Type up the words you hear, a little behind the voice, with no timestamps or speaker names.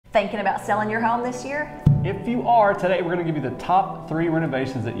Thinking about selling your home this year? If you are, today we're going to give you the top 3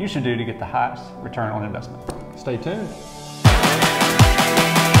 renovations that you should do to get the highest return on investment. Stay tuned.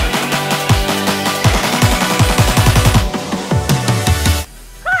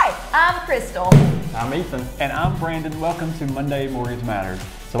 Hi, I'm Crystal. I'm Ethan. And I'm Brandon. Welcome to Monday Mortgage Matters.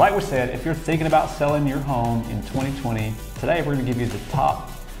 So like we said, if you're thinking about selling your home in 2020, today we're going to give you the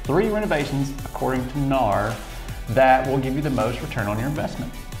top 3 renovations, according to NAR, that will give you the most return on your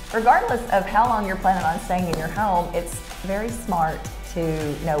investment. Regardless of how long you're planning on staying in your home, it's very smart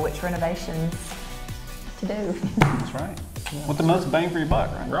to know which renovations to do. That's right. Yeah. With the most bang for your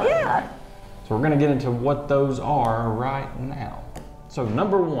buck, right? Right. Yeah. So we're going to get into what those are right now. So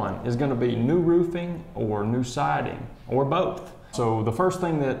number 1 is going to be new roofing or new siding or both. So the first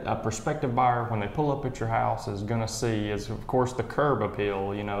thing that a prospective buyer, when they pull up at your house, is going to see is, of course, the curb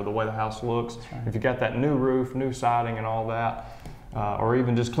appeal, you know, the way the house looks. Right. If you got that new roof, new siding and all that, or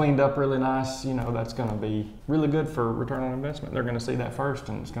even just cleaned up really nice, you know, that's going to be really good for return on investment. They're going to see that first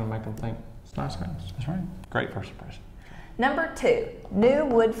and it's going to make them think it's a nice house. That's right. Great first impression. Number 2, new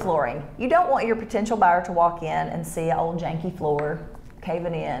wood flooring. You don't want your potential buyer to walk in and see an old janky floor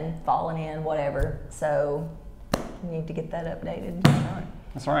caving in, falling in, whatever. So you need to get that updated. That's right.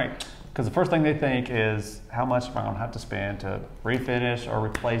 That's right. Because the first thing they think is, how much am I going to have to spend to refinish or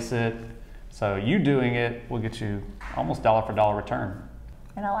replace it? So you doing it will get you almost dollar for dollar return.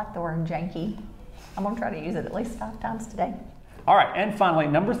 And I like the word janky. I'm going to try to use it at least 5 times today. All right, and finally,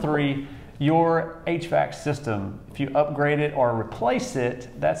 number 3, your HVAC system. If you upgrade it or replace it,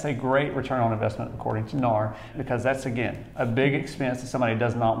 that's a great return on investment according to NAR, because that's, again, a big expense that somebody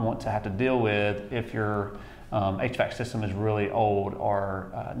does not want to have to deal with if your HVAC system is really old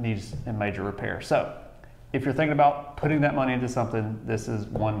or needs a major repair. So if you're thinking about putting that money into something, this is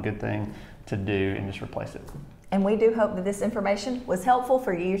one good thing to do, and just replace it. And we do hope that this information was helpful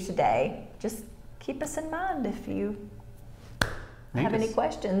for you today. Just keep us in mind if you have any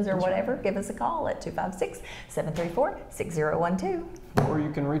questions or whatever. Give us a call at 256-734-6012. Or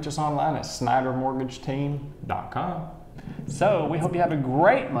you can reach us online at snydermortgageteam.com. So we hope you have a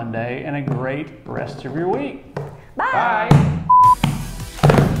great Monday and a great rest of your week. Bye. Bye.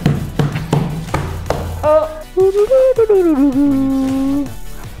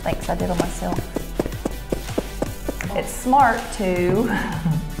 Thanks, I did it myself. It's smart to,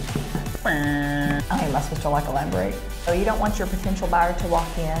 am I supposed to like elaborate? So you don't want your potential buyer to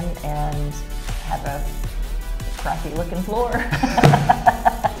walk in and have a crappy looking floor.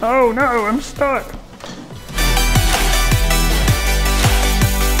 Oh no, I'm stuck.